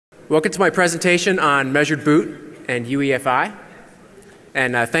Welcome to my presentation on measured boot and UEFI.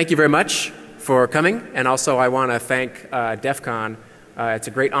 And thank you very much for coming. And also I want to thank DEF CON. It's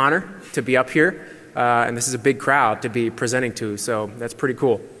a great honor to be up here. And this is a big crowd to be presenting to, so that's pretty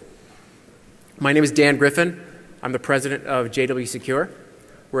cool. My name is Dan Griffin. I'm the president of JW Secure.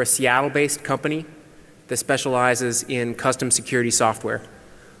 We're a Seattle-based company that specializes in custom security software.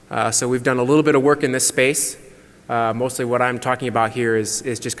 So we've done a little bit of work in this space. Mostly what I'm talking about here is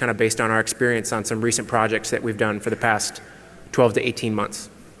just kind of based on our experience on some recent projects that we've done for the past 12 to 18 months.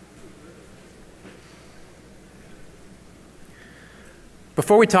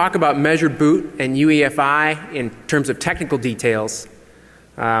 Before we talk about measured boot and UEFI in terms of technical details,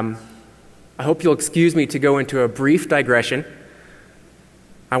 I hope you'll excuse me to go into a brief digression.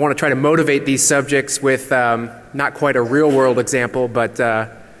 I want to try to motivate these subjects with not quite a real-world example, but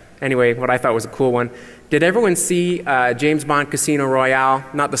anyway, what I thought was a cool one. Did everyone see James Bond Casino Royale?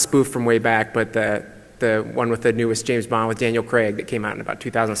 Not the spoof from way back, but the one with the newest James Bond with Daniel Craig that came out in about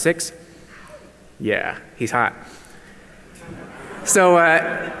 2006? Yeah, he's hot. So,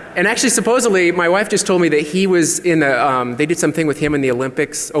 and actually supposedly, my wife just told me that he was in the, they did something with him in the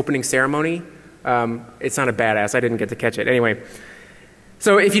Olympics opening ceremony. It's not a badass, I didn't get to catch it. Anyway,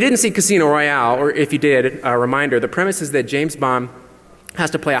 so if you didn't see Casino Royale, or if you did, a reminder, the premise is that James Bond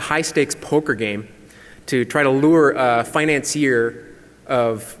has to play a high-stakes poker game to try to lure a financier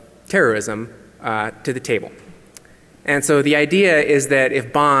of terrorism to the table. And so the idea is that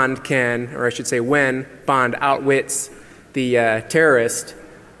if Bond can, or I should say when Bond outwits the terrorist,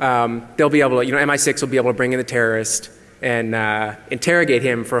 they'll be able to, MI6 will be able to bring in the terrorist and interrogate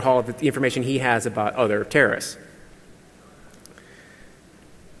him for all of the information he has about other terrorists.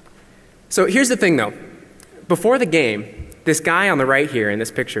 So here's the thing though. Before the game, this guy on the right here in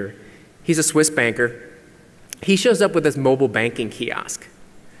this picture, he's a Swiss banker. He shows up with this mobile banking kiosk.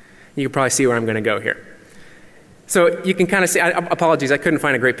 You can probably see where I'm going to go here. So you can kind of see, apologies, I couldn't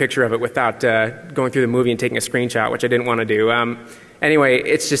find a great picture of it without going through the movie and taking a screenshot, which I didn't want to do. Anyway,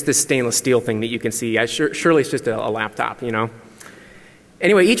 it's just this stainless steel thing that you can see. Surely it's just a laptop,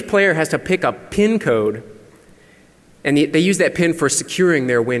 Anyway, each player has to pick a PIN code, and they use that PIN for securing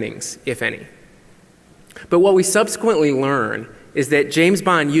their winnings, if any. But what we subsequently learn is that James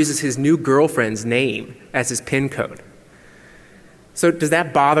Bond uses his new girlfriend's name as his PIN code. So does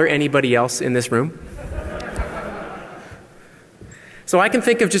that bother anybody else in this room? So I can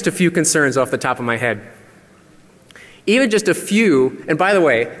think of just a few concerns off the top of my head. Even just a few, and by the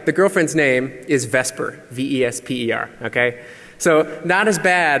way, the girlfriend's name is Vesper, V-E-S-P-E-R, okay? So not as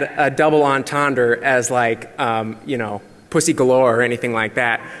bad a double entendre as like, Pussy Galore or anything like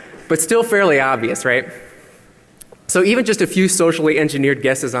that, but still fairly obvious, right? So even just a few socially engineered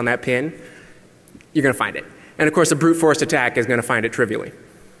guesses on that PIN, you're going to find it. And of course, a brute force attack is going to find it trivially.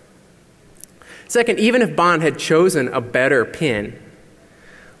 Second, even if Bond had chosen a better PIN,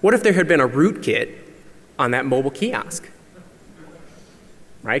 what if there had been a rootkit on that mobile kiosk?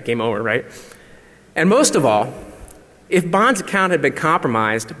 Right? Game over, right? And most of all, if Bond's account had been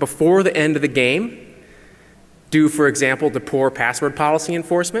compromised before the end of the game, due, for example, to poor password policy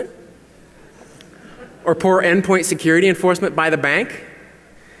enforcement, or poor endpoint security enforcement by the bank,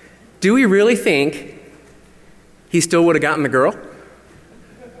 do we really think he still would have gotten the girl?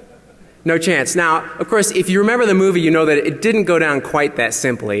 No chance. Now, of course, if you remember the movie, you know that it didn't go down quite that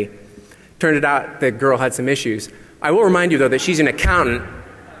simply. Turned out the girl had some issues. I will remind you, though, that she's an accountant,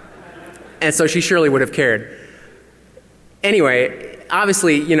 and so she surely would have cared. Anyway,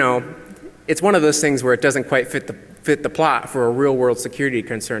 obviously, it's one of those things where it doesn't quite fit the plot for a real-world security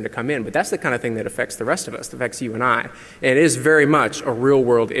concern to come in, but that's the kind of thing that affects the rest of us, affects you and I, and it is very much a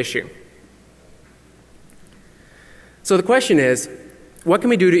real-world issue. So the question is, what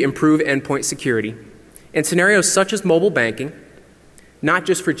can we do to improve endpoint security in scenarios such as mobile banking, not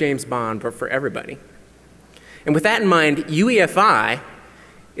just for James Bond, but for everybody? And with that in mind, UEFI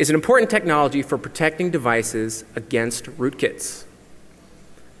is an important technology for protecting devices against rootkits.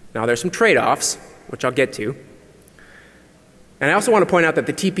 Now, there's some trade-offs, which I'll get to. And I also want to point out that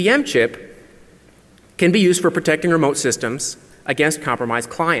the TPM chip can be used for protecting remote systems against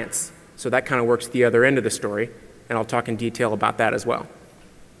compromised clients. So that kind of works the other end of the story, and I'll talk in detail about that as well.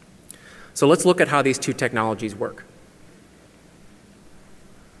 So let's look at how these two technologies work.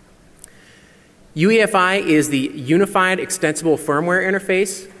 UEFI is the Unified Extensible Firmware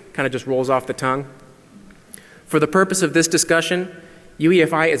Interface, kind of just rolls off the tongue. For the purpose of this discussion,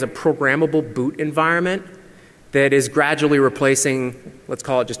 UEFI is a programmable boot environment that is gradually replacing, let's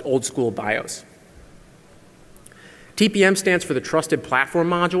call it just old school BIOS. TPM stands for the Trusted Platform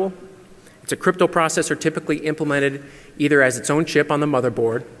Module. It's a crypto processor typically implemented either as its own chip on the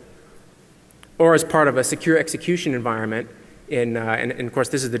motherboard or as part of a secure execution environment and of course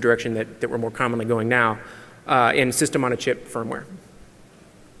this is the direction that we're more commonly going now, in system-on-a-chip firmware.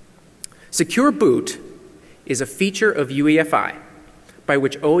 Secure boot is a feature of UEFI by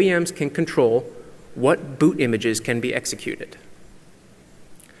which OEMs can control what boot images can be executed.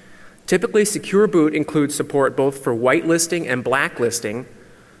 Typically, secure boot includes support both for whitelisting and blacklisting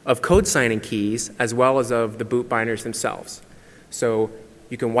of code signing keys as well as of the boot binders themselves. So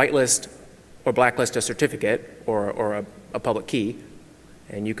you can whitelist or blacklist a certificate or a public key,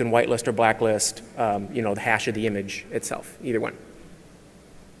 and you can whitelist or blacklist the hash of the image itself, either one.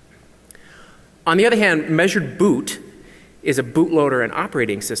 On the other hand, measured boot is a bootloader and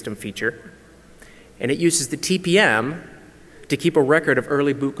operating system feature, and it uses the TPM to keep a record of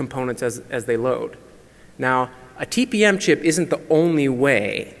early boot components as they load. Now, a TPM chip isn't the only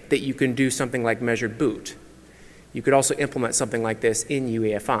way that you can do something like measured boot. You could also implement something like this in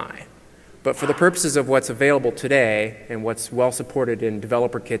UEFI. But for the purposes of what's available today and what's well supported in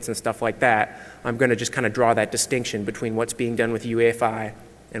developer kits and stuff like that, I'm going to just kind of draw that distinction between what's being done with UEFI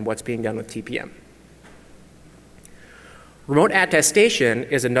and what's being done with TPM. Remote attestation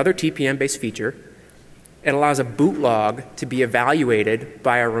is another TPM-based feature. It allows a boot log to be evaluated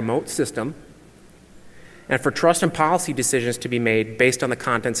by a remote system and for trust and policy decisions to be made based on the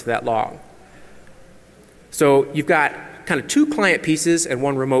contents of that log. So you've got kind of two client pieces and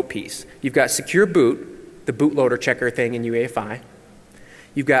one remote piece. You've got secure boot, the bootloader checker thing in UEFI.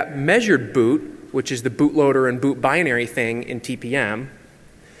 You've got measured boot, which is the bootloader and boot binary thing in TPM.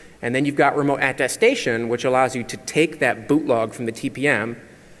 And then you've got remote attestation, which allows you to take that boot log from the TPM,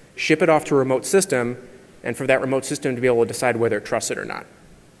 ship it off to a remote system, and for that remote system to be able to decide whether it trusts it or not.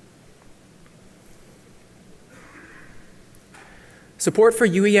 Support for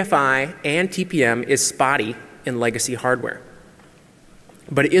UEFI and TPM is spotty in legacy hardware,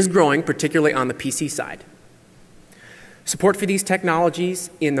 but it is growing, particularly on the PC side. Support for these technologies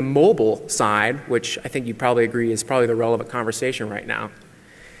in the mobile side, which I think you probably agree is probably the relevant conversation right now,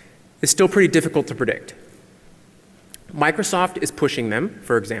 is still pretty difficult to predict. Microsoft is pushing them,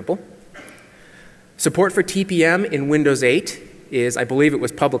 for example. Support for TPM in Windows 8 is, I believe it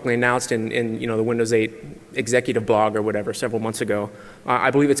was publicly announced in the Windows 8 executive blog or whatever several months ago. I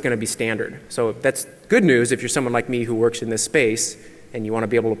believe it's going to be standard. So that's good news if you're someone like me who works in this space and you want to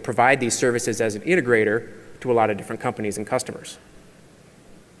be able to provide these services as an integrator to a lot of different companies and customers.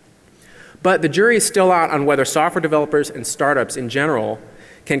 But the jury is still out on whether software developers and startups in general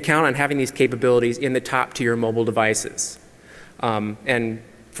can count on having these capabilities in the top tier mobile devices. And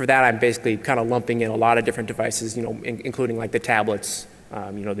for that, I'm basically kind of lumping in a lot of different devices, including like the tablets,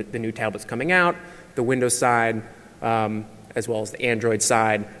 the new tablets coming out, the Windows side, as well as the Android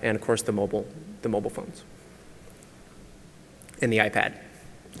side, and of course the mobile phones and the iPad.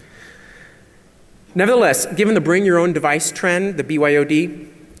 Nevertheless, given the bring your own device trend, the BYOD,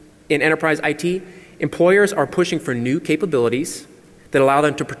 in enterprise IT, employers are pushing for new capabilities that allow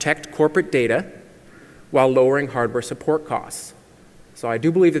them to protect corporate data while lowering hardware support costs. So I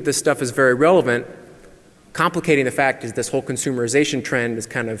do believe that this stuff is very relevant. Complicating the fact is this whole consumerization trend is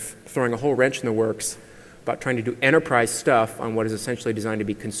kind of throwing a whole wrench in the works about trying to do enterprise stuff on what is essentially designed to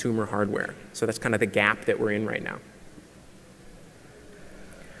be consumer hardware. So that's kind of the gap that we're in right now.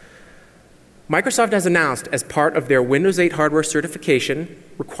 Microsoft has announced as part of their Windows 8 hardware certification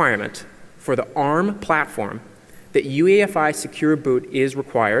requirement for the ARM platform that UEFI Secure Boot is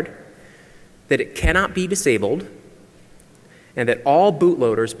required, that it cannot be disabled, and that all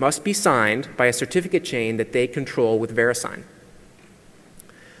bootloaders must be signed by a certificate chain that they control with VeriSign.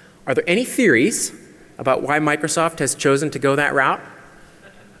 Are there any theories about why Microsoft has chosen to go that route?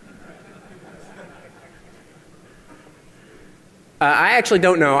 I actually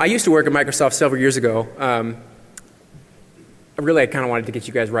don't know. I used to work at Microsoft several years ago. I kind of wanted to get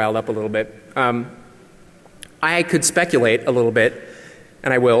you guys riled up a little bit. I could speculate a little bit,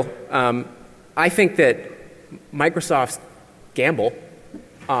 and I will. I think that Microsoft's gamble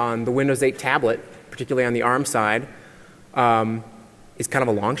on the Windows 8 tablet, particularly on the ARM side, is kind of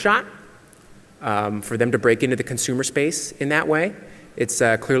a long shot for them to break into the consumer space in that way. It's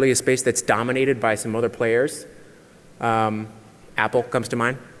clearly a space that's dominated by some other players. Apple comes to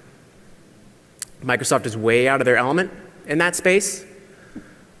mind. Microsoft is way out of their element in that space.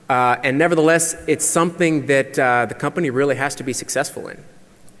 And nevertheless, it's something that the company really has to be successful in.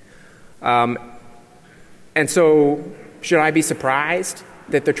 And so, should I be surprised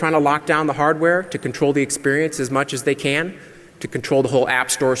that they're trying to lock down the hardware to control the experience as much as they can, to control the whole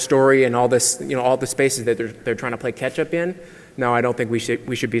App Store story and all this, all the spaces that they're trying to play catch up in? No, I don't think we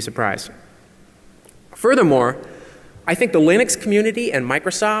should be surprised. Furthermore, I think the Linux community and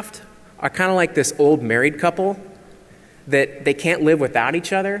Microsoft are kind of like this old married couple that they can't live without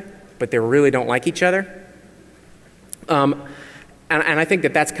each other, but they really don't like each other. And I think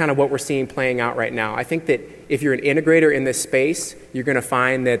that that's kind of what we're seeing playing out right now. I think that if you're an integrator in this space, you're going to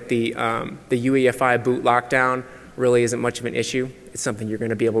find that the UEFI boot lockdown really isn't much of an issue. It's something you're going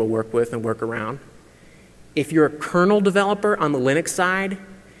to be able to work with and work around. If you're a kernel developer on the Linux side,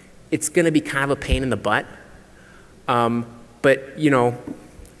 it's going to be kind of a pain in the butt. But, you know,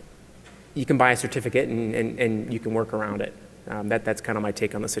 you can buy a certificate and you can work around it. That's kind of my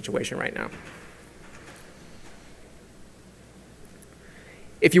take on the situation right now.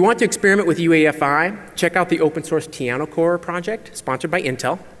 If you want to experiment with UEFI, check out the open source Tiano Core project, sponsored by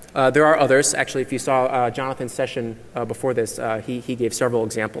Intel. There are others. Actually, if you saw Jonathan's session before this, he gave several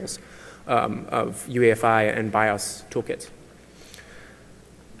examples of UEFI and BIOS toolkits.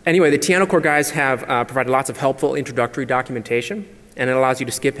 Anyway, the Tiano Core guys have provided lots of helpful introductory documentation, and it allows you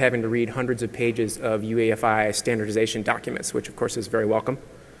to skip having to read hundreds of pages of UEFI standardization documents, which of course is very welcome.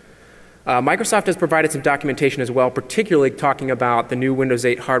 Microsoft has provided some documentation as well, particularly talking about the new Windows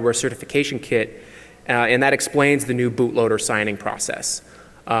 8 hardware certification kit, and that explains the new bootloader signing process.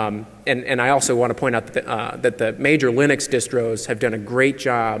 And I also want to point out that the major Linux distros have done a great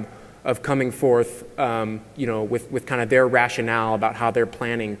job of coming forth, you know, with kind of their rationale about how they're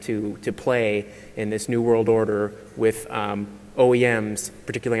planning to play in this new world order with OEMs,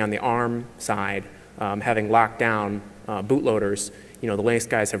 particularly on the ARM side, having locked down bootloaders. You know, the Linux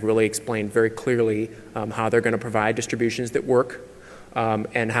guys have really explained very clearly how they're going to provide distributions that work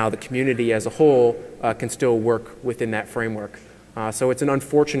and how the community as a whole can still work within that framework. So it's an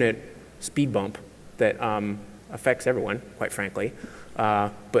unfortunate speed bump that affects everyone, quite frankly.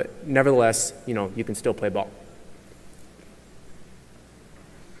 But nevertheless, you know, you can still play ball.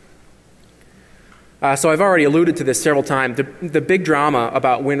 So I've already alluded to this several times. The big drama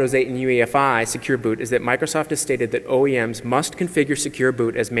about Windows 8 and UEFI Secure Boot is that Microsoft has stated that OEMs must configure Secure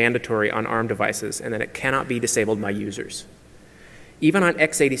Boot as mandatory on ARM devices and that it cannot be disabled by users. Even on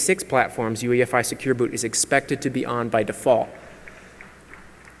x86 platforms, UEFI Secure Boot is expected to be on by default.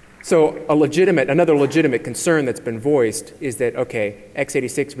 So another legitimate concern that's been voiced is that, okay,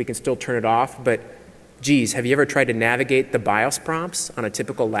 x86 we can still turn it off, but geez, have you ever tried to navigate the BIOS prompts on a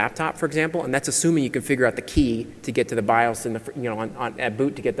typical laptop, for example? And that's assuming you can figure out the key to get to the BIOS in the, you know, at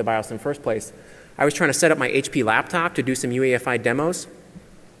boot to get the BIOS in the first place. I was trying to set up my HP laptop to do some UEFI demos.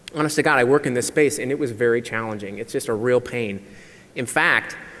 Honest to God, I work in this space, and it was very challenging. It's just a real pain. In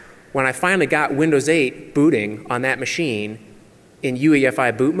fact, when I finally got Windows 8 booting on that machine in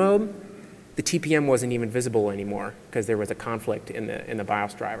UEFI boot mode, the TPM wasn't even visible anymore because there was a conflict in the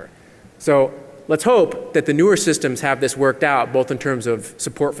BIOS driver. So let's hope that the newer systems have this worked out, both in terms of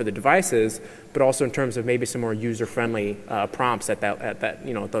support for the devices, but also in terms of maybe some more user-friendly prompts at that,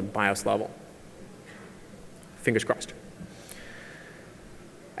 you know, at the BIOS level. Fingers crossed.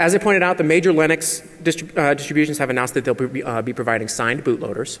 As I pointed out, the major Linux distributions have announced that they'll be providing signed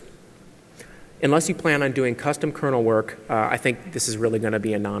bootloaders. Unless you plan on doing custom kernel work, I think this is really going to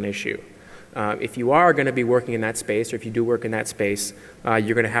be a non-issue. If you are going to be working in that space, or if you do work in that space,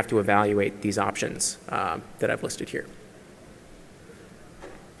 you're going to have to evaluate these options that I've listed here.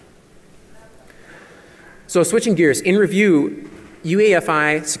 So switching gears, in review,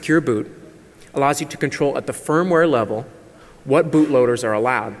 UEFI Secure Boot allows you to control at the firmware level what bootloaders are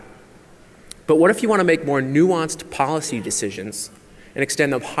allowed. But what if you want to make more nuanced policy decisions and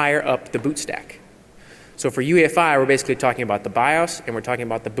extend them higher up the boot stack? So for UEFI, we're basically talking about the BIOS and we're talking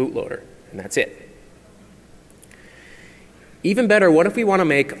about the bootloader, and that's it. Even better, what if we want to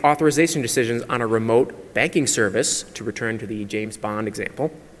make authorization decisions on a remote banking service, to return to the James Bond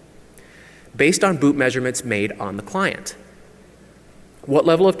example, based on boot measurements made on the client? What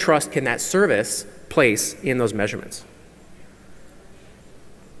level of trust can that service place in those measurements?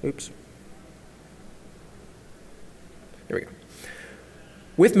 Oops. There we go.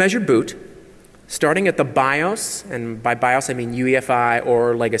 With measured boot, starting at the BIOS, and by BIOS I mean UEFI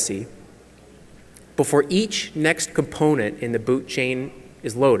or legacy, before each next component in the boot chain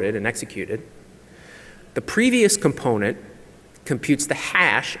is loaded and executed, the previous component computes the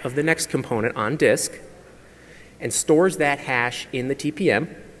hash of the next component on disk and stores that hash in the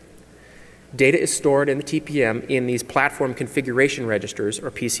TPM. Data is stored in the TPM in these platform configuration registers, or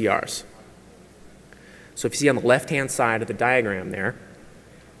PCRs. So if you see on the left-hand side of the diagram there,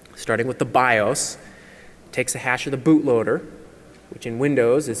 starting with the BIOS, takes the hash of the bootloader, which in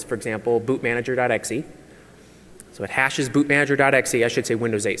Windows is, for example, bootmanager.exe. So it hashes bootmanager.exe, I should say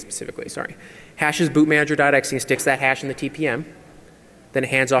Windows 8 specifically, sorry. Hashes bootmanager.exe and sticks that hash in the TPM. Then it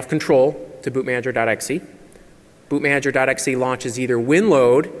hands off control to bootmanager.exe. bootmanager.exe launches either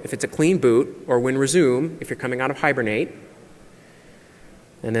winload if it's a clean boot or winresume if you're coming out of hibernate.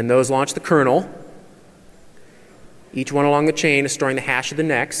 And then those launch the kernel. Each one along the chain is storing the hash of the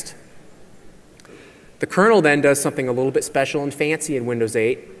next. The kernel then does something a little bit special and fancy in Windows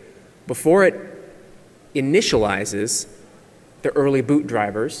 8. Before it initializes the early boot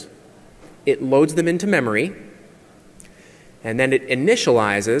drivers, it loads them into memory, and then it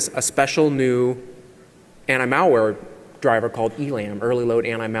initializes a special new anti-malware driver called ELAM, Early Load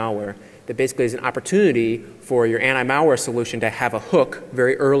Anti-Malware, that basically is an opportunity for your anti-malware solution to have a hook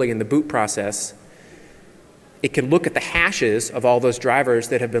very early in the boot process. It can look at the hashes of all those drivers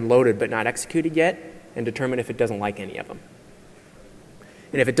that have been loaded but not executed yet and determine if it doesn't like any of them.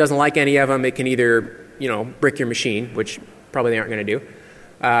 And if it doesn't like any of them, it can either, brick your machine, which probably they aren't going to do,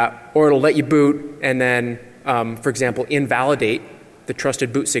 or it'll let you boot and then, for example, invalidate the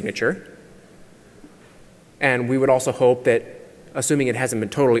trusted boot signature. And we would also hope that, assuming it hasn't been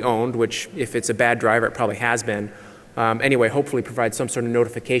totally owned, which if it's a bad driver, it probably has been, anyway, hopefully provide some sort of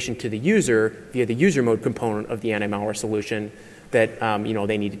notification to the user via the user mode component of the anti-malware solution that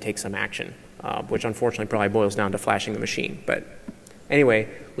they need to take some action, which unfortunately probably boils down to flashing the machine. But anyway,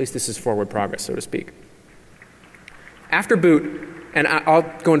 at least this is forward progress, so to speak. After boot, and I'll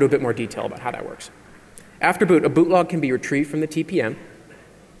go into a bit more detail about how that works. After boot, a boot log can be retrieved from the TPM.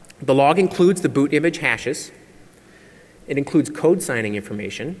 The log includes the boot image hashes. It includes code signing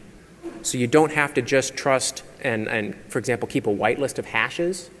information, so you don't have to just trust and for example, keep a whitelist of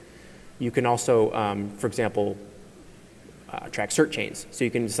hashes. You can also, for example, track cert chains. So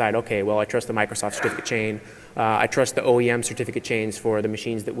you can decide, okay, well, I trust the Microsoft certificate chain. I trust the OEM certificate chains for the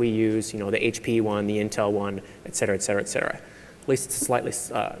machines that we use, the HP one, the Intel one, et cetera, et cetera, et cetera. At least it's a slightly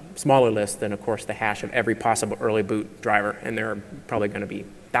smaller list than, of course, the hash of every possible early boot driver, and there are probably going to be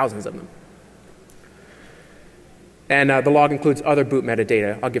thousands of them. And the log includes other boot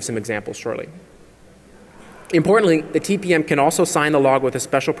metadata. I'll give some examples shortly. Importantly, the TPM can also sign the log with a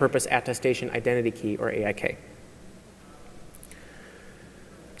special purpose attestation identity key, or AIK.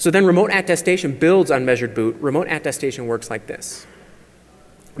 So then remote attestation builds on measured boot. Remote attestation works like this.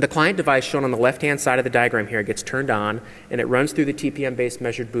 The client device shown on the left-hand side of the diagram here gets turned on, and it runs through the TPM-based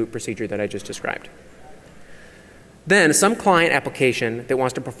measured boot procedure that I just described. Then some client application that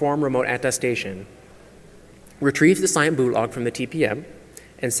wants to perform remote attestation retrieves the signed boot log from the TPM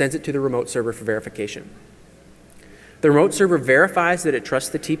and sends it to the remote server for verification. The remote server verifies that it trusts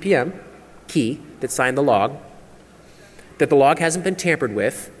the TPM key that signed the log, that the log hasn't been tampered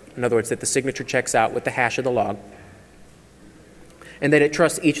with, in other words, that the signature checks out with the hash of the log, and that it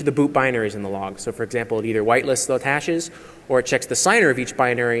trusts each of the boot binaries in the log. So for example, it either whitelists those hashes or it checks the signer of each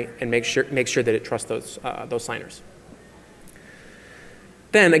binary and makes sure that it trusts those signers.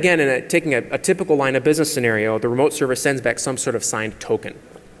 Then again, taking a typical line of business scenario, the remote server sends back some sort of signed token.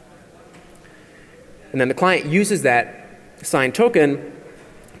 And then the client uses that signed token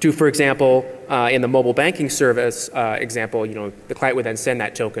to, for example, in the mobile banking service example, the client would then send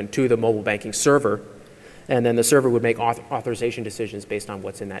that token to the mobile banking server, and then the server would make authorization decisions based on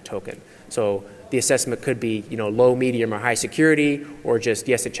what's in that token. So the assessment could be, low, medium, or high security, or just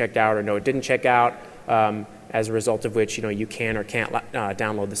yes, it checked out, or no, it didn't check out. As a result of which, you can or can't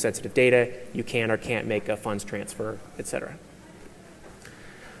download the sensitive data, you can or can't make a funds transfer, et cetera.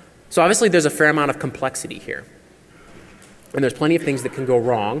 So obviously there's a fair amount of complexity here. And there's plenty of things that can go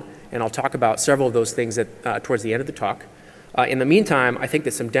wrong, and I'll talk about several of those things towards the end of the talk. In the meantime, I think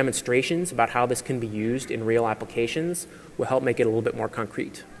that some demonstrations about how this can be used in real applications will help make it a little bit more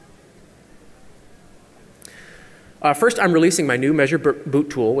concrete. First, I'm releasing my new Measure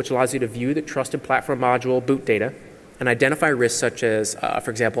Boot tool, which allows you to view the trusted platform module boot data and identify risks such as, for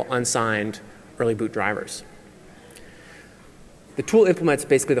example, unsigned early boot drivers. The tool implements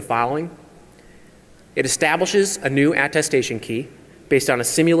basically the following. It establishes a new attestation key based on a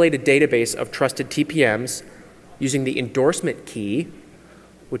simulated database of trusted TPMs using the endorsement key,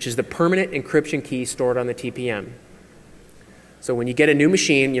 which is the permanent encryption key stored on the TPM. So when you get a new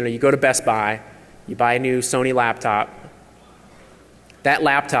machine, you go to Best Buy, you buy a new Sony laptop. That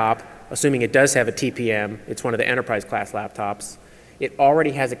laptop, assuming it does have a TPM, it's one of the enterprise class laptops, it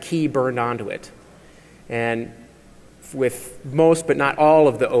already has a key burned onto it. And with most but not all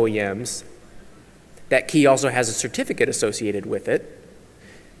of the OEMs, that key also has a certificate associated with it.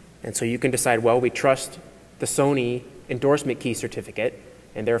 And so you can decide, well, we trust the Sony endorsement key certificate,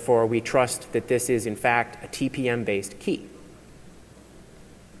 and therefore we trust that this is in fact a TPM-based key.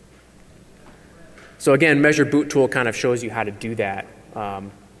 So again, Measure Boot tool kind of shows you how to do that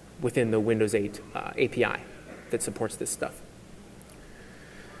within the Windows 8 API that supports this stuff.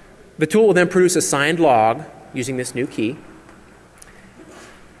 The tool will then produce a signed log using this new key.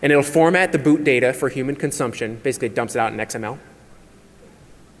 And it'll format the boot data for human consumption, basically dumps it out in XML.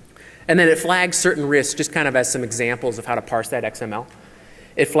 And then it flags certain risks, just kind of as some examples of how to parse that XML.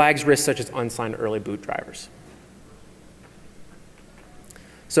 It flags risks such as unsigned early boot drivers.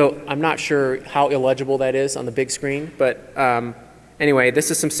 So I'm not sure how illegible that is on the big screen, but anyway,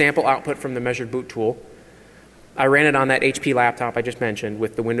 this is some sample output from the measured boot tool. I ran it on that HP laptop I just mentioned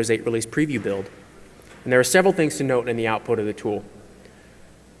with the Windows 8 release preview build. And there are several things to note in the output of the tool.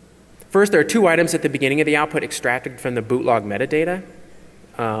 First, there are 2 items at the beginning of the output extracted from the boot log metadata.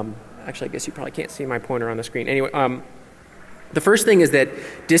 Actually, I guess you probably can't see my pointer on the screen. Anyway, the first thing is that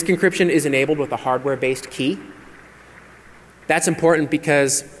disk encryption is enabled with a hardware-based key. That's important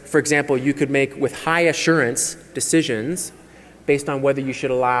because, for example, you could make with high assurance decisions based on whether you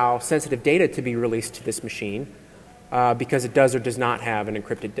should allow sensitive data to be released to this machine because it does or does not have an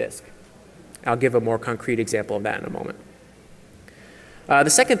encrypted disk. I'll give a more concrete example of that in a moment. The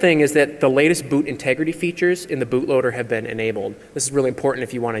second thing is that the latest boot integrity features in the bootloader have been enabled. This is really important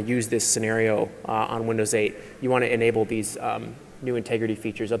if you want to use this scenario on Windows 8. You want to enable these new integrity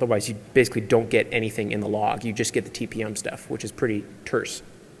features. Otherwise, you basically don't get anything in the log. You just get the TPM stuff, which is pretty terse.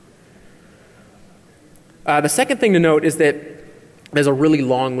 The second thing to note is that there's a really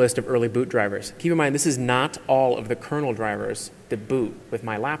long list of early boot drivers. Keep in mind, this is not all of the kernel drivers that boot with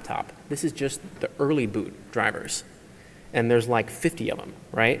my laptop. This is just the early boot drivers. And there's like 50 of them,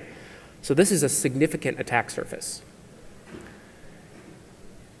 right? So this is a significant attack surface.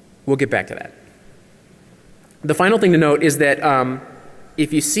 We'll get back to that. The final thing to note is that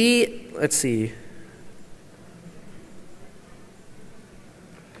if you see, let's see.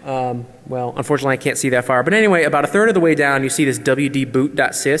 Well, unfortunately, I can't see that far. But anyway, about a third of the way down, you see this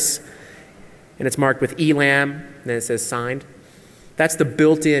wdboot.sys. And it's marked with elam, and then it says signed. That's the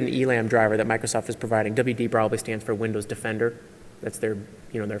built-in elam driver that Microsoft is providing. WD probably stands for Windows Defender. That's their,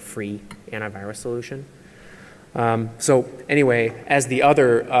 their free antivirus solution. So anyway, as the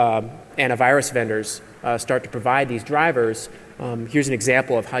other antivirus vendors start to provide these drivers, here's an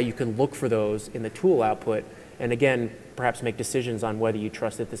example of how you can look for those in the tool output, and again, perhaps make decisions on whether you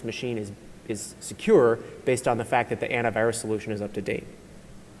trust that this machine is secure based on the fact that the antivirus solution is up to date.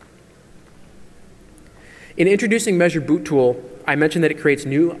 In introducing Measured Boot Tool, I mentioned that it creates a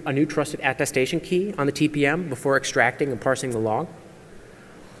new trusted attestation key on the TPM before extracting and parsing the log.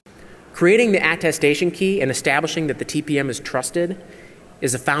 Creating the attestation key and establishing that the TPM is trusted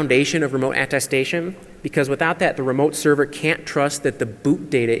is a foundation of remote attestation, because without that, the remote server can't trust that the boot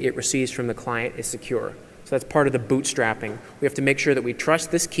data it receives from the client is secure. So that's part of the bootstrapping. We have to make sure that we trust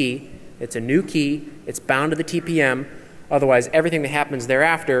this key. It's a new key. It's bound to the TPM. Otherwise, everything that happens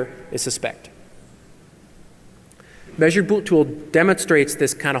thereafter is suspect. Measured Boot Tool demonstrates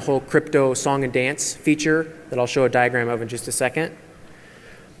this kind of whole crypto song and dance feature that I'll show a diagram of in just a second.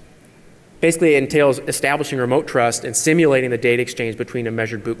 Basically, it entails establishing remote trust and simulating the data exchange between a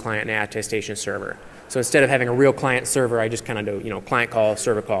measured boot client and an attestation server. So instead of having a real client server, I just kind of do, client call,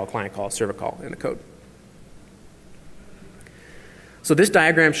 server call, client call, server call in the code. So this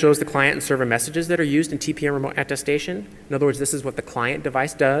diagram shows the client and server messages that are used in TPM remote attestation. In other words, this is what the client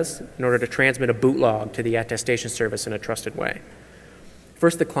device does in order to transmit a boot log to the attestation service in a trusted way.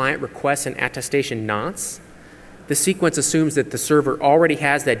 First, the client requests an attestation nonce. This sequence assumes that the server already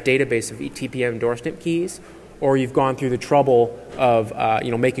has that database of TPM endorsement keys, or you've gone through the trouble of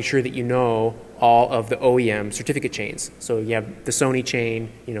making sure that you know all of the OEM certificate chains. So you have the Sony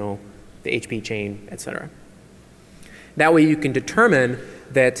chain, the HP chain, etc. That way you can determine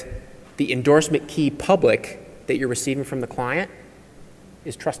that the endorsement key public that you're receiving from the client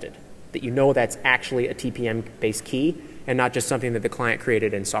is trusted, that you know that's actually a TPM-based key and not just something that the client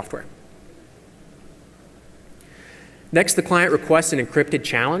created in software. Next, the client requests an encrypted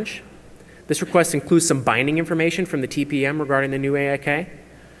challenge. This request includes some binding information from the TPM regarding the new AIK.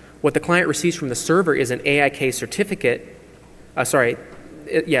 What the client receives from the server is an AIK certificate,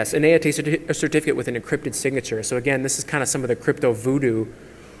 an AIK certificate with an encrypted signature. So again, this is kind of some of the crypto voodoo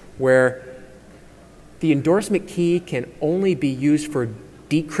where the endorsement key can only be used for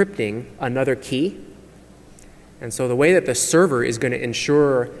decrypting another key. And so the way that the server is going to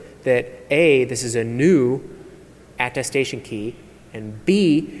ensure that A, this is a new attestation key, and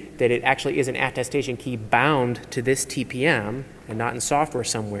B, that it actually is an attestation key bound to this TPM and not in software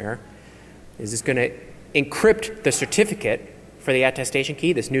somewhere, is it's going to encrypt the certificate for the attestation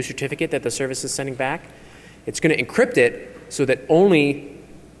key, this new certificate that the service is sending back. It's going to encrypt it so that only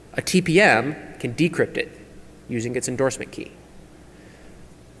a TPM can decrypt it using its endorsement key.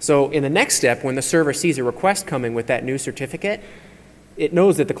 So in the next step, when the server sees a request coming with that new certificate, it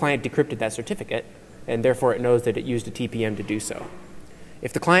knows that the client decrypted that certificate, and therefore it knows that it used a TPM to do so.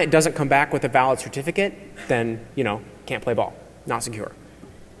 If the client doesn't come back with a valid certificate, then, can't play ball, not secure.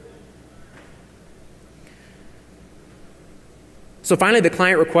 So finally, the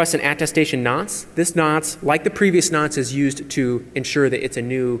client requests an attestation nonce. This nonce, like the previous nonce, is used to ensure that it's a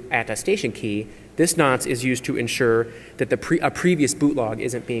new attestation key. This nonce is used to ensure that a previous boot log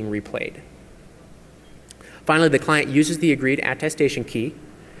isn't being replayed. Finally, the client uses the agreed attestation key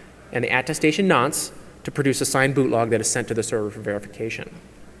and the attestation nonce to produce a signed boot log that is sent to the server for verification.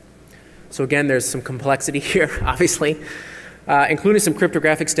 So again, there's some complexity here, obviously, including some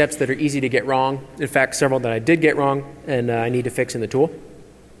cryptographic steps that are easy to get wrong. In fact, several that I did get wrong and I need to fix in the tool.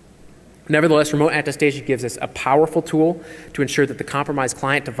 Nevertheless, remote attestation gives us a powerful tool to ensure that the compromised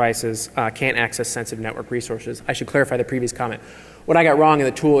client devices can't access sensitive network resources. I should clarify the previous comment. What I got wrong in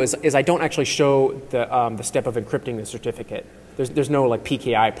the tool is I don't actually show the step of encrypting the certificate. There's no like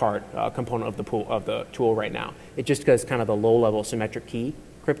PKI part component of the tool right now. It just does kind of the low-level symmetric key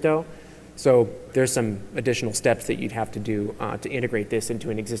crypto. So there's some additional steps that you'd have to do to integrate this into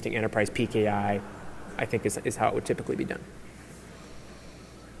an existing enterprise PKI, I think is how it would typically be done.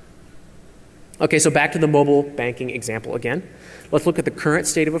 Okay, so back to the mobile banking example again. Let's look at the current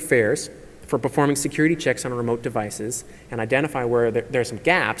state of affairs for performing security checks on remote devices and identify where there are some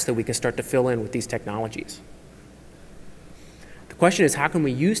gaps that we can start to fill in with these technologies. The question is, how can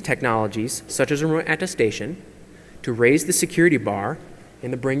we use technologies such as remote attestation to raise the security bar in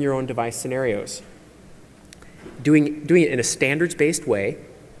the bring your own device scenarios? Doing it in a standards-based way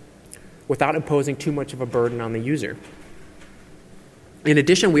without imposing too much of a burden on the user. In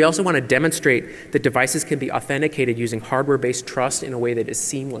addition, we also want to demonstrate that devices can be authenticated using hardware-based trust in a way that is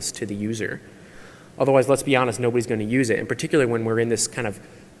seamless to the user. Otherwise, let's be honest, nobody's going to use it, and particularly when we're in this kind of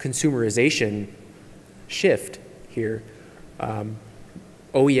consumerization shift here.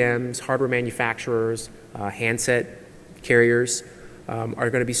 OEMs, hardware manufacturers, handset carriers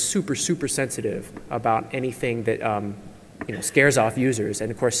are going to be super, super sensitive about anything that scares off users. And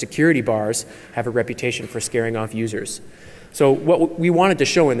of course, security bars have a reputation for scaring off users. So what we wanted to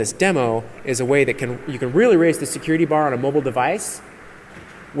show in this demo is a way that you can really raise the security bar on a mobile device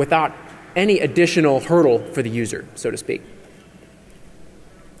without any additional hurdle for the user, so to speak.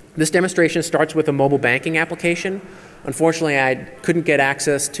 This demonstration starts with a mobile banking application. Unfortunately, I couldn't get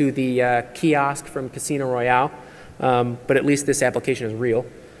access to the kiosk from Casino Royale, but at least this application is real.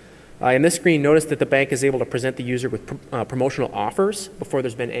 In this screen, notice that the bank is able to present the user with promotional offers before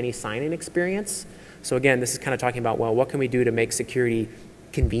there's been any sign-in experience. So again, this is kind of talking about, well, what can we do to make security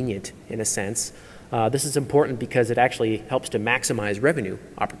convenient in a sense? This is important because it actually helps to maximize revenue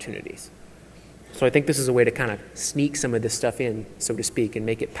opportunities. So I think this is a way to kind of sneak some of this stuff in, so to speak, and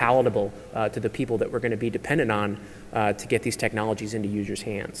make it palatable to the people that we're going to be dependent on to get these technologies into users'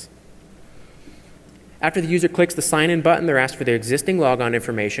 hands. After the user clicks the sign-in button, they're asked for their existing logon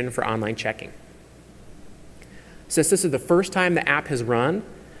information for online checking. Since this is the first time the app has run,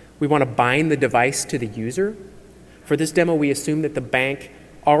 we want to bind the device to the user. For this demo, we assume that the bank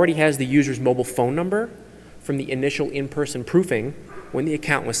already has the user's mobile phone number from the initial in-person proofing when the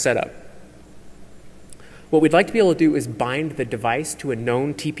account was set up. What we'd like to be able to do is bind the device to a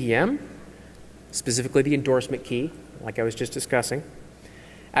known TPM, specifically the endorsement key, like I was just discussing,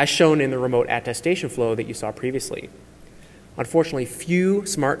 as shown in the remote attestation flow that you saw previously. Unfortunately, few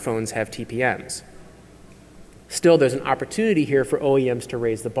smartphones have TPMs. Still, there's an opportunity here for OEMs to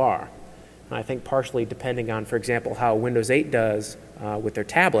raise the bar. And I think partially depending on, for example, how Windows 8 does with their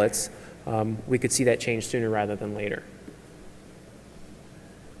tablets, we could see that change sooner rather than later.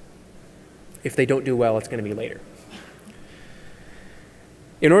 If they don't do well, it's going to be later.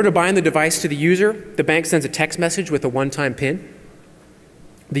 In order to bind the device to the user, the bank sends a text message with a one-time PIN.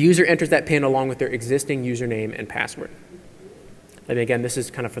 The user enters that PIN along with their existing username and password. And again, this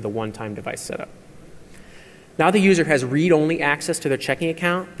is kind of for the one-time device setup. Now the user has read-only access to their checking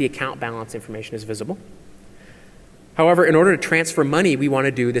account. The account balance information is visible. However, in order to transfer money, we want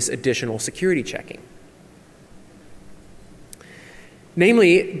to do this additional security checking.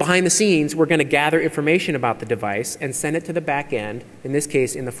 Namely, behind the scenes, we're going to gather information about the device and send it to the back end, in this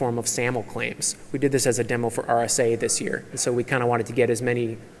case in the form of SAML claims. We did this as a demo for RSA this year, and so we kind of wanted to get as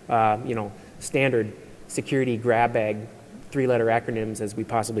many standard security grab bag three-letter acronyms as we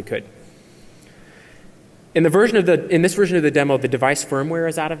possibly could. In this version of the demo, the device firmware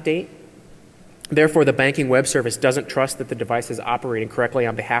is out of date. Therefore, the banking web service doesn't trust that the device is operating correctly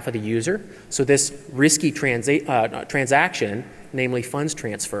on behalf of the user. So this risky transaction, namely funds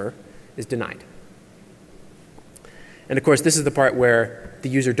transfer, is denied. And of course, this is the part where the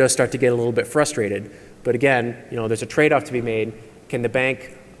user does start to get a little bit frustrated. But again, there's a trade-off to be made. Can the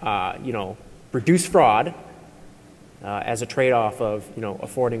bank, reduce fraud as a trade-off of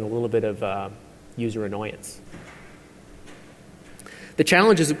affording a little bit of user annoyance. The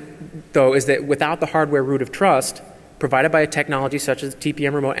challenge is, though, is that without the hardware root of trust provided by a technology such as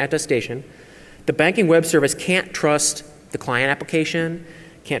TPM remote attestation, the banking web service can't trust the client application,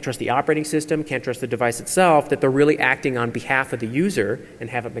 can't trust the operating system, can't trust the device itself, that they're really acting on behalf of the user and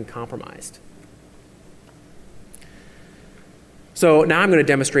haven't been compromised. So now I'm going to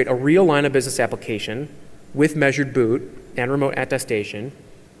demonstrate a real line of business application with measured boot and remote attestation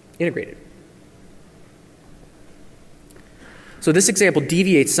integrated. So this example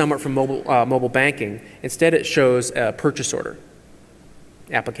deviates somewhat from mobile banking. Instead, it shows a purchase order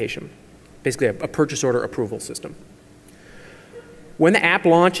application, basically a purchase order approval system. When the app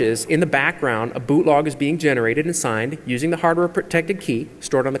launches, in the background, a boot log is being generated and signed using the hardware-protected key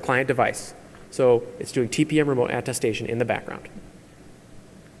stored on the client device. So it's doing TPM remote attestation in the background.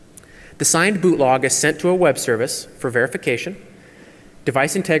 The signed boot log is sent to a web service for verification.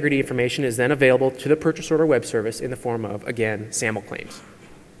 Device integrity information is then available to the purchase order web service in the form of, again, SAML claims.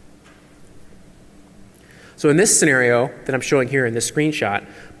 So in this scenario that I'm showing here in this screenshot,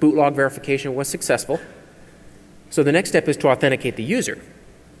 boot log verification was successful. So the next step is to authenticate the user.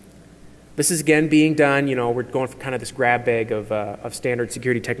 This is again being done, we're going for kind of this grab bag of standard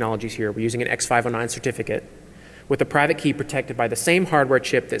security technologies here. We're using an X509 certificate with a private key protected by the same hardware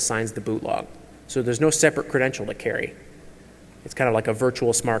chip that signs the boot log. So there's no separate credential to carry. It's kind of like a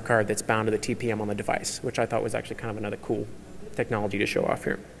virtual smart card that's bound to the TPM on the device, which I thought was actually kind of another cool technology to show off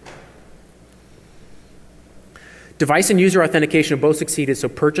here. Device and user authentication have both succeeded, so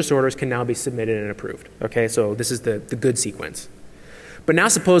purchase orders can now be submitted and approved. Okay, so this is the good sequence. But now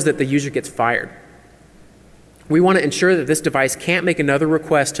suppose that the user gets fired. We want to ensure that this device can't make another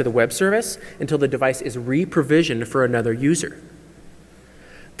request to the web service until the device is re-provisioned for another user.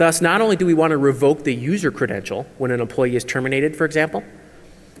 Thus, not only do we want to revoke the user credential when an employee is terminated, for example,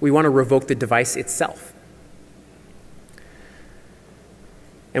 we want to revoke the device itself.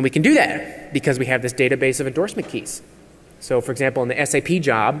 And we can do that because we have this database of endorsement keys. So for example, in the SAP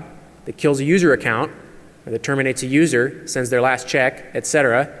job that kills a user account, or that terminates a user, sends their last check,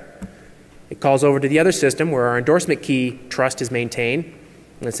 etc., it calls over to the other system where our endorsement key trust is maintained,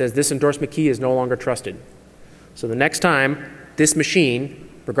 and it says this endorsement key is no longer trusted. So the next time this machine,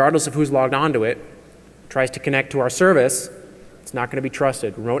 regardless of who's logged onto it, tries to connect to our service, it's not going to be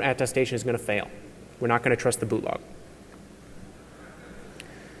trusted. Remote attestation is going to fail. We're not going to trust the boot log.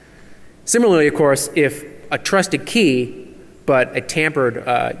 Similarly, of course, if a trusted key, but a tampered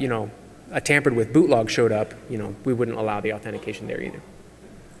with boot log showed up, we wouldn't allow the authentication there either.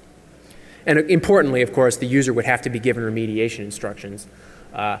 And importantly, of course, the user would have to be given remediation instructions.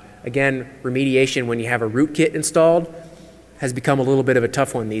 Again, remediation when you have a rootkit installed has become a little bit of a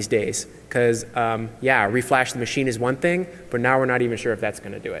tough one these days because, reflash the machine is one thing, but now we're not even sure if that's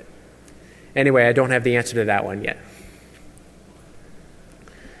going to do it. Anyway, I don't have the answer to that one yet.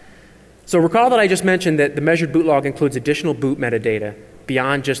 So recall that I just mentioned that the measured boot log includes additional boot metadata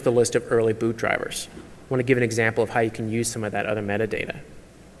beyond just the list of early boot drivers. I want to give an example of how you can use some of that other metadata.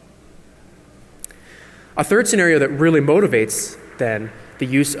 A third scenario that really motivates, then, the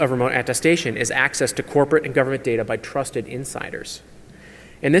use of remote attestation is access to corporate and government data by trusted insiders.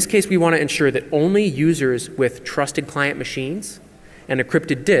 In this case, we want to ensure that only users with trusted client machines and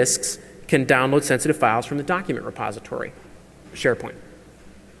encrypted disks can download sensitive files from the document repository, SharePoint.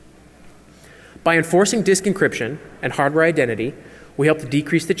 By enforcing disk encryption and hardware identity, we help to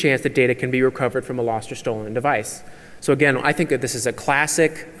decrease the chance that data can be recovered from a lost or stolen device. So again, I think that this is a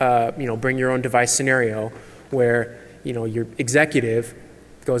classic, bring your own device scenario where, your executive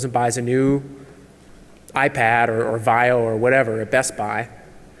goes and buys a new iPad or Vio or whatever at Best Buy,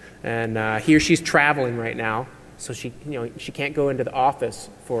 and he or she's traveling right now, so she can't go into the office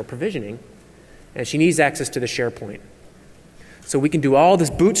for provisioning, and she needs access to the SharePoint. So we can do all this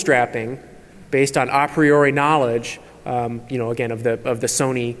bootstrapping based on a priori knowledge, again, of the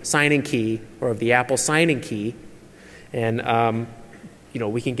Sony signing key or of the Apple signing key, and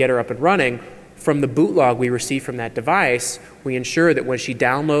we can get her up and running. From the boot log we receive from that device, we ensure that when she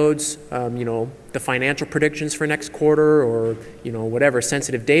downloads, the financial predictions for next quarter or, whatever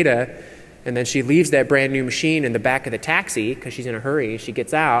sensitive data, and then she leaves that brand new machine in the back of the taxi because she's in a hurry, she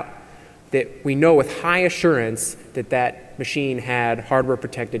gets out, that we know with high assurance that that machine had hardware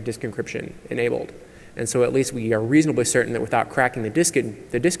protected disk encryption enabled. And so at least we are reasonably certain that without cracking the disk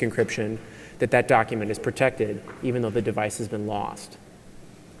encryption, that document is protected even though the device has been lost.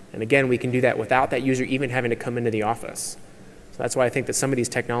 And again, we can do that without that user even having to come into the office. So that's why I think that some of these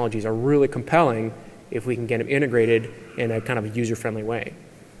technologies are really compelling if we can get them integrated in a kind of user-friendly way.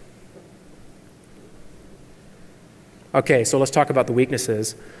 Okay, so let's talk about the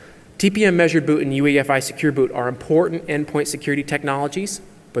weaknesses. TPM measured boot and UEFI Secure Boot are important endpoint security technologies,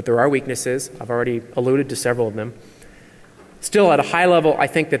 but there are weaknesses. I've already alluded to several of them. Still, at a high level, I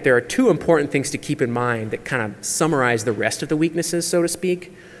think that there are two important things to keep in mind that kind of summarize the rest of the weaknesses, so to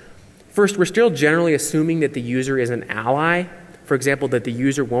speak. First, we're still generally assuming that the user is an ally. For example, that the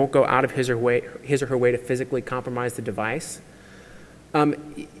user won't go out of his or her way to physically compromise the device.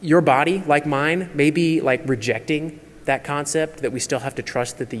 Your body, like mine, may be like rejecting that concept that we still have to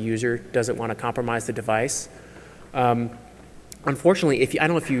trust that the user doesn't want to compromise the device. Unfortunately, I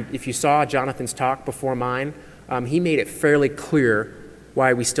don't know if you saw Jonathan's talk before mine, he made it fairly clear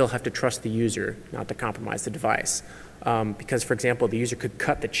why we still have to trust the user not to compromise the device. Because, for example, the user could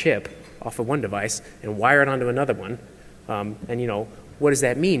cut the chip off of one device and wire it onto another one. And, you know, what does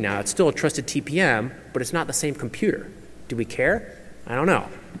that mean now? It's still a trusted TPM, but it's not the same computer. Do we care? I don't know.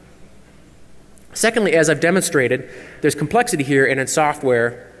 Secondly, as I've demonstrated, there's complexity here, and in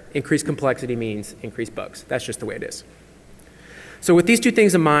software, increased complexity means increased bugs. That's just the way it is. So with these two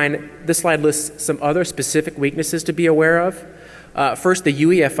things in mind, this slide lists some other specific weaknesses to be aware of. First, the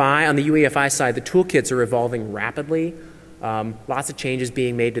UEFI. On the UEFI side, the toolkits are evolving rapidly. Lots of changes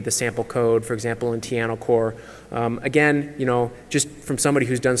being made to the sample code, for example, in Tiano Core. Again, you know, just from somebody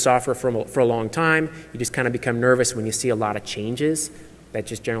who's done software for a long time, you just kind of become nervous when you see a lot of changes. That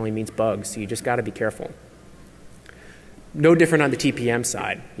just generally means bugs, so you just got to be careful. No different on the TPM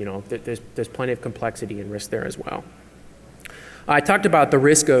side. You know, there's plenty of complexity and risk there as well. I talked about the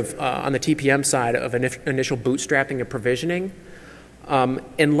risk of, on the TPM side, of initial bootstrapping and provisioning.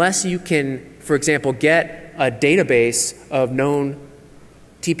 Unless you can, for example, get a database of known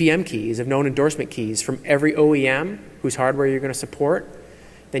TPM keys, of known endorsement keys from every OEM whose hardware you're going to support,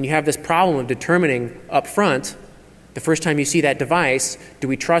 then you have this problem of determining up front, the first time you see that device, do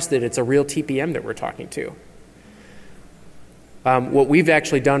we trust that it's a real TPM that we're talking to? What we've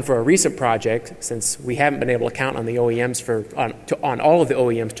actually done for a recent project, since we haven't been able to count on the OEMs on all of the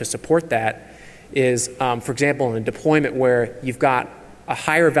OEMs to support that, is, for example, in a deployment where you've got a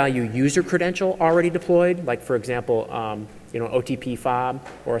higher value user credential already deployed, like for example, you know, OTP fob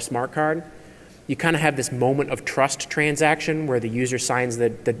or a smart card, you kind of have this moment of trust transaction where the user signs the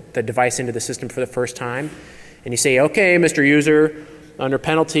device into the system for the first time, and you say, okay, Mr. User, under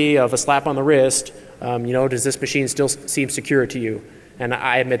penalty of a slap on the wrist, you know, does this machine still seem secure to you? And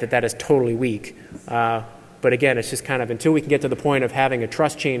I admit that that is totally weak. But again, it's just kind of, until we can get to the point of having a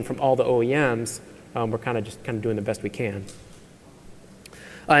trust chain from all the OEMs, we're kind of doing the best we can.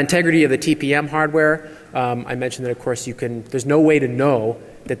 Integrity of the TPM hardware. I mentioned that, of course, there's no way to know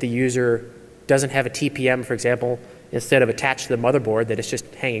that the user doesn't have a TPM, for example, instead of attached to the motherboard, that it's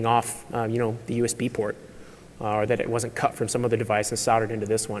just hanging off, you know, the USB port, or that it wasn't cut from some other device and soldered into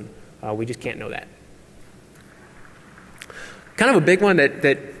this one. We just can't know that. Kind of a big one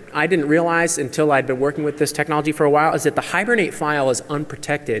that I didn't realize until I'd been working with this technology for a while is that the Hibernate file is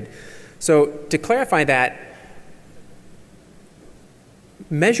unprotected. So to clarify that,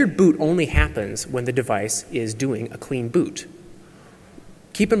 measured boot only happens when the device is doing a clean boot.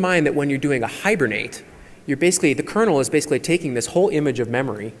 Keep in mind that when you're doing a Hibernate, the kernel is basically taking this whole image of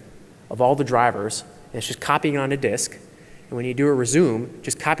memory of all the drivers, and it's just copying it on a disk. And when you do a resume, it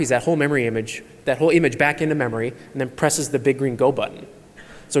just copies that whole image back into memory, and then presses the big green go button.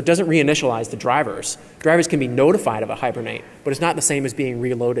 So it doesn't reinitialize the drivers. Drivers can be notified of a Hibernate, but it's not the same as being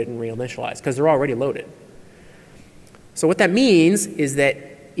reloaded and reinitialized, because they're already loaded. So what that means is that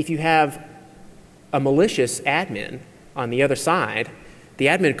if you have a malicious admin on the other side, the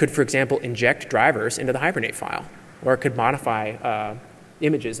admin could, for example, inject drivers into the Hibernate file, or it could modify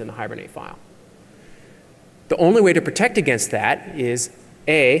images in the Hibernate file. The only way to protect against that is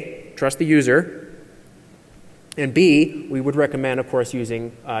A, trust the user, and B, we would recommend, of course,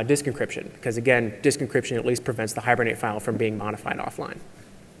 using disk encryption, because again, disk encryption at least prevents the Hibernate file from being modified offline.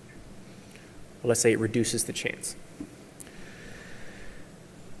 Well, let's say it reduces the chance.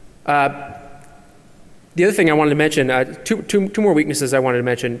 The other thing I wanted to mention, two more weaknesses I wanted to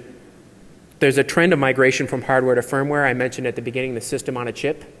mention. There's a trend of migration from hardware to firmware. I mentioned at the beginning the system on a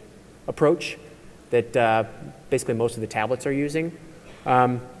chip approach that basically most of the tablets are using.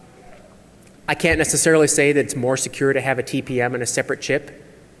 I can't necessarily say that it's more secure to have a TPM in a separate chip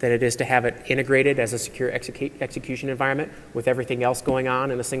than it is to have it integrated as a secure execution environment with everything else going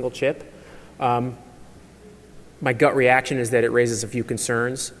on in a single chip. My gut reaction is that it raises a few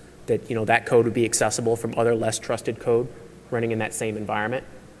concerns that, you know, that code would be accessible from other less trusted code running in that same environment.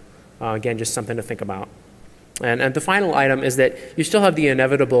 Again, just something to think about. And the final item is that you still have the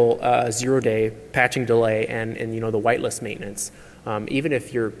inevitable zero-day patching delay and you know, the whitelist maintenance. Even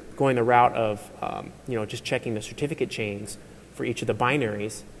if you're going the route of just checking the certificate chains for each of the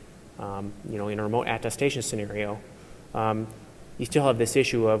binaries, in a remote attestation scenario, you still have this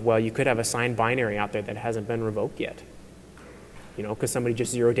issue of, well, you could have a signed binary out there that hasn't been revoked yet, because somebody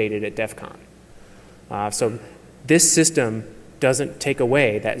just zero-dated at DEF CON. So this system doesn't take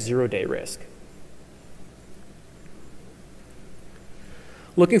away that zero-day risk.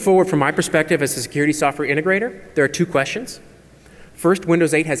 Looking forward from my perspective as a security software integrator, there are two questions. First,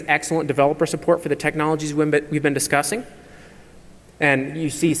 Windows 8 has excellent developer support for the technologies we've been discussing. And you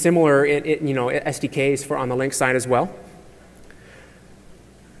see similar SDKs on the Lync side as well.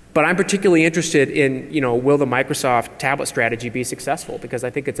 But I'm particularly interested in, will the Microsoft tablet strategy be successful? Because I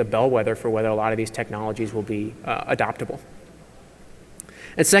think it's a bellwether for whether a lot of these technologies will be adoptable.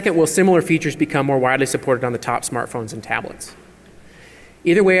 And second, will similar features become more widely supported on the top smartphones and tablets?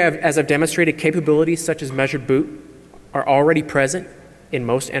 Either way, as I've demonstrated, capabilities such as measured boot are already present in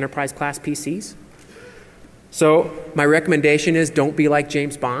most enterprise-class PCs. So my recommendation is don't be like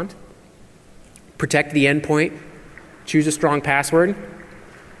James Bond. Protect the endpoint, choose a strong password,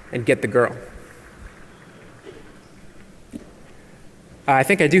 and get the girl. I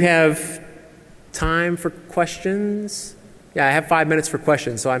think I do have time for questions. Yeah, I have 5 minutes for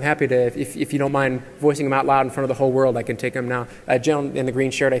questions, so I'm happy to, if you don't mind voicing them out loud in front of the whole world, I can take them now. Gentleman in the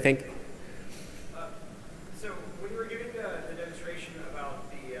green shirt, I think. So when you were giving the demonstration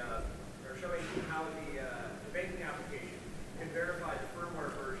about or showing how the banking application can verify the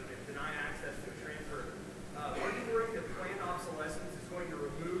firmware version and deny access to a transfer, are you worried that planned obsolescence is going to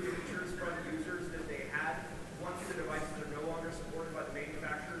remove features from users that they had once the devices are no longer supported by the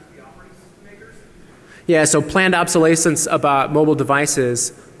manufacturers, the operating system makers? Yeah, so planned obsolescence about mobile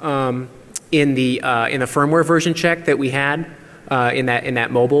devices in the firmware version check that we had in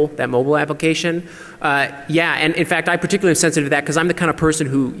that mobile application. Yeah, and in fact, I particularly am sensitive to that because I'm the kind of person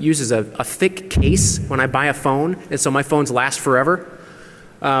who uses a thick case when I buy a phone, and so my phones last forever.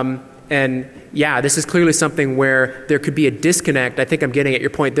 And yeah, this is clearly something where there could be a disconnect. I think I'm getting at your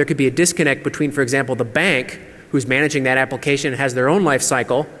point. There could be a disconnect between, for example, the bank who's managing that application has their own life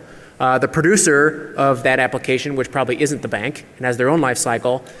cycle. The producer of that application, which probably isn't the bank and has their own life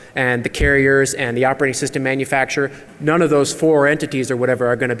cycle, and the carriers and the operating system manufacturer, none of those four entities or whatever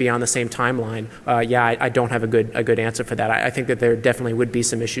are going to be on the same timeline. Yeah, I don't have a good answer for that. I think that there definitely would be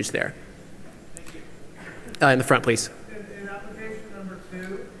some issues there. Thank you. In the front, please. In application number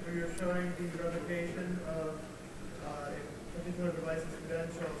 2, where you're showing the revocation of a particular device's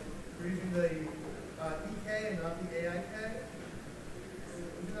credentials, you're using the EK and not the AIK.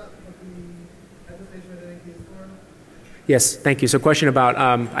 Yes, thank you. So question about,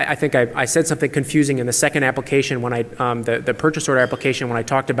 I think I said something confusing in the second application when the purchase order application when I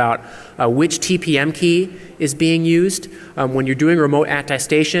talked about which TPM key is being used. When you're doing remote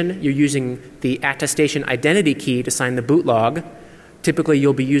attestation, you're using the attestation identity key to sign the boot log. Typically,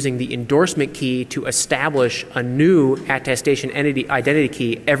 you'll be using the endorsement key to establish a new attestation identity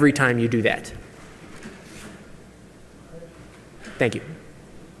key every time you do that. Thank you.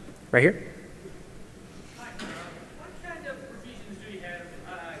 Right here.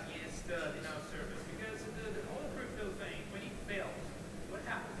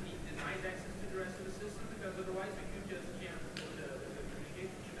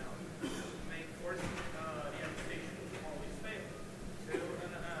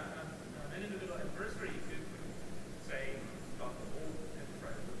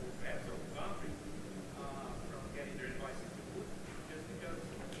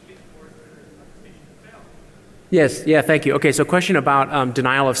 Yes, yeah, thank you. Okay, so question about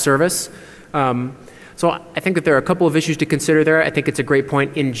denial of service. So I think that there are a couple of issues to consider there. I think it's a great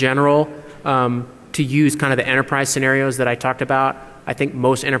point in general to use kind of the enterprise scenarios that I talked about. I think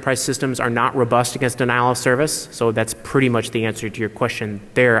most enterprise systems are not robust against denial of service, so that's pretty much the answer to your question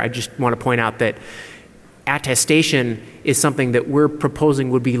there. I just want to point out that attestation is something that we're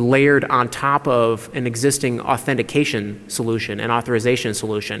proposing would be layered on top of an existing authentication solution, an authorization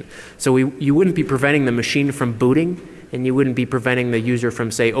solution. So you wouldn't be preventing the machine from booting, and you wouldn't be preventing the user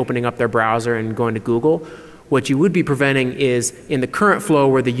from, say, opening up their browser and going to Google. What you would be preventing is in the current flow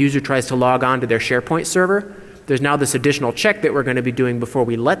where the user tries to log on to their SharePoint server, there's now this additional check that we're going to be doing before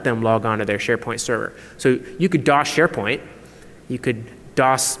we let them log on to their SharePoint server. So you could DOS SharePoint, you could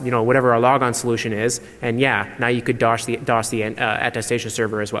DOS, whatever our logon solution is, and yeah, now you could DOS the attestation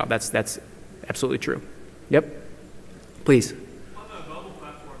server as well. That's absolutely true. Yep. Please. On the mobile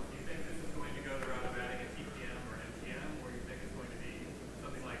platform, do you think this is going to go the route of adding a TPM or NPM, or do you think it's going to be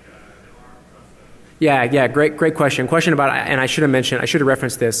something like an ARM trust Yeah, great question. Question about, and I should have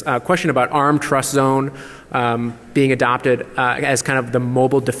referenced this, question about ARM Trust Zone being adopted as kind of the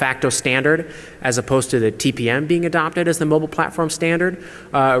mobile de facto standard as opposed to the TPM being adopted as the mobile platform standard.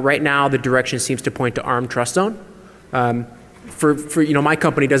 Right now, the direction seems to point to ARM Trust Zone. My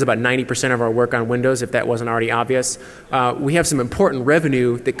company does about 90% of our work on Windows, if that wasn't already obvious. We have some important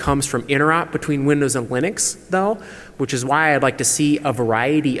revenue that comes from interop between Windows and Linux, though, which is why I'd like to see a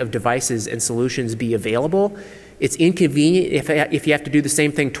variety of devices and solutions be available. It's inconvenient if you have to do the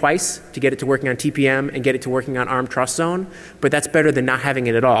same thing twice to get it to working on TPM and get it to working on ARM Trust Zone, but that's better than not having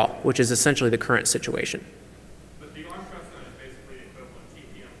it at all, which is essentially the current situation. But the ARM Trust Zone is basically equivalent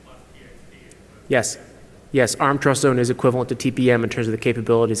TPM plus PXP. Yes. Yes, ARM Trust Zone is equivalent to TPM in terms of the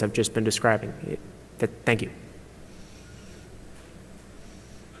capabilities I've just been describing. Thank you.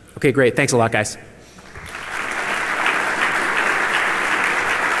 Okay, great. Thanks a lot, guys.